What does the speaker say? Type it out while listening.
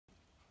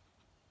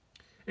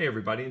Hey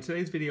everybody, in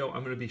today's video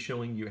I'm going to be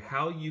showing you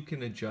how you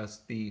can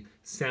adjust the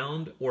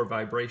sound or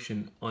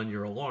vibration on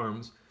your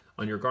alarms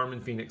on your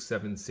Garmin Fenix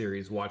 7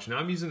 series watch. Now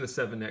I'm using the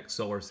 7X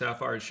Solar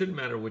Sapphire. It shouldn't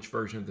matter which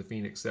version of the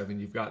Fenix 7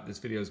 you've got, this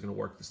video is going to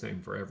work the same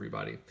for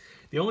everybody.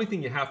 The only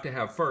thing you have to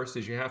have first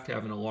is you have to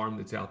have an alarm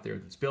that's out there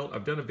that's built.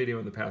 I've done a video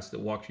in the past that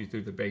walks you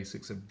through the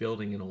basics of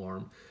building an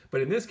alarm,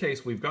 but in this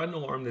case we've got an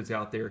alarm that's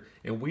out there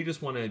and we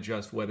just want to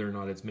adjust whether or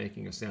not it's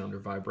making a sound or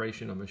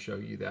vibration. I'm going to show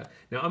you that.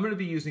 Now I'm going to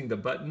be using the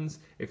buttons.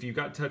 If you've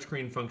got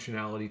touchscreen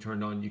functionality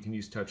turned on, you can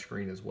use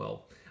touchscreen as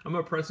well. I'm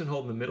going to press and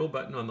hold the middle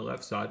button on the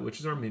left side, which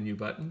is our menu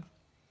button.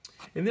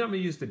 And then I'm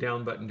going to use the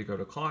down button to go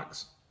to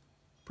clocks,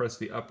 press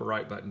the upper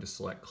right button to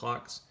select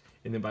clocks,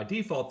 and then by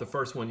default the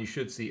first one you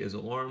should see is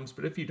alarms,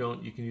 but if you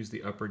don't, you can use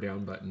the upper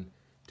down button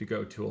to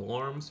go to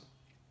alarms.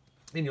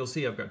 And you'll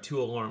see I've got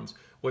two alarms.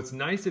 What's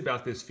nice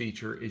about this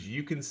feature is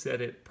you can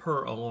set it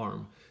per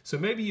alarm. So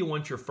maybe you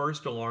want your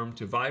first alarm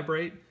to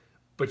vibrate,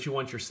 but you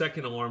want your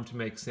second alarm to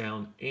make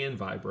sound and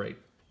vibrate.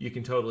 You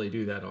can totally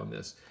do that on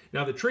this.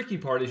 Now the tricky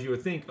part is you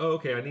would think, oh,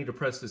 okay, I need to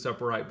press this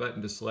upper right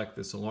button to select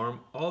this alarm.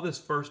 All this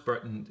first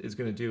button is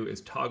going to do is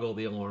toggle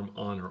the alarm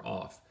on or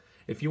off.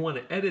 If you want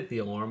to edit the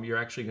alarm, you're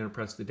actually going to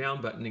press the down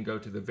button and go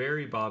to the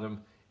very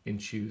bottom and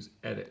choose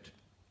edit.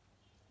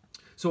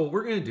 So what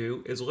we're going to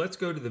do is let's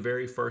go to the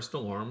very first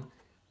alarm.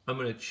 I'm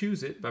going to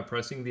choose it by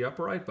pressing the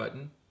upper right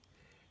button,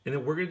 and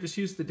then we're going to just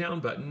use the down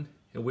button,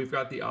 and we've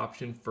got the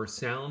option for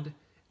sound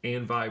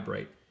and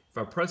vibrate. If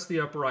I press the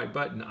upper right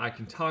button, I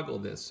can toggle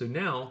this. So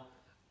now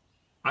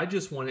I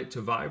just want it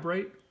to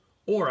vibrate,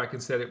 or I can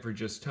set it for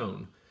just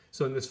tone.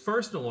 So in this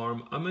first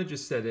alarm, I'm going to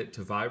just set it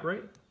to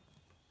vibrate.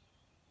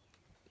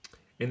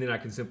 And then I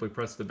can simply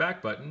press the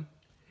back button,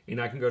 and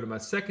I can go to my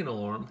second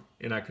alarm,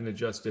 and I can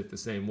adjust it the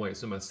same way.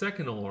 So my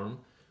second alarm,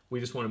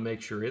 we just want to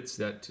make sure it's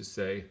set to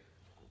say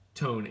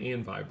tone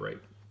and vibrate.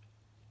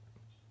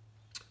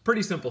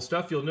 Pretty simple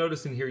stuff. You'll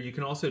notice in here you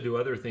can also do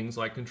other things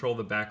like control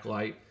the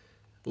backlight,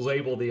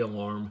 label the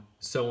alarm,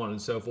 so on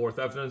and so forth.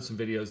 I've done some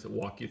videos that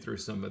walk you through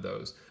some of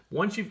those.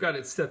 Once you've got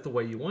it set the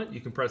way you want,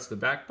 you can press the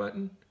back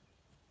button,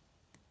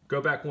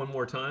 go back one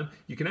more time.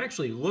 You can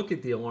actually look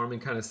at the alarm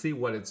and kind of see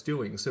what it's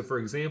doing. So for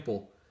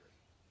example,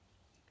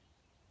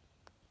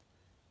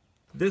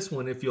 this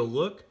one, if you'll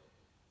look,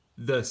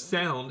 the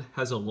sound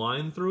has a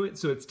line through it.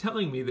 So it's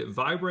telling me that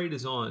vibrate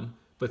is on,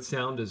 but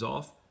sound is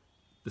off.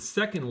 The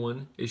second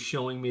one is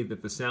showing me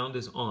that the sound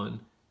is on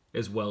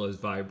as well as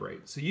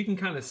vibrate. So you can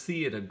kind of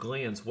see at a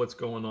glance what's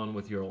going on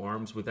with your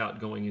alarms without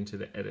going into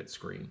the edit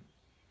screen.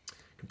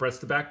 I can press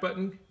the back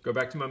button, go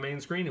back to my main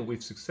screen, and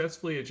we've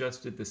successfully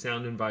adjusted the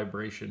sound and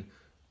vibration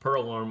per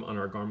alarm on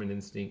our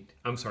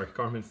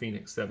Garmin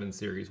Fenix 7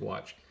 series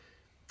watch.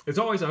 As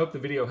always, I hope the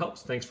video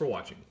helps. Thanks for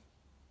watching.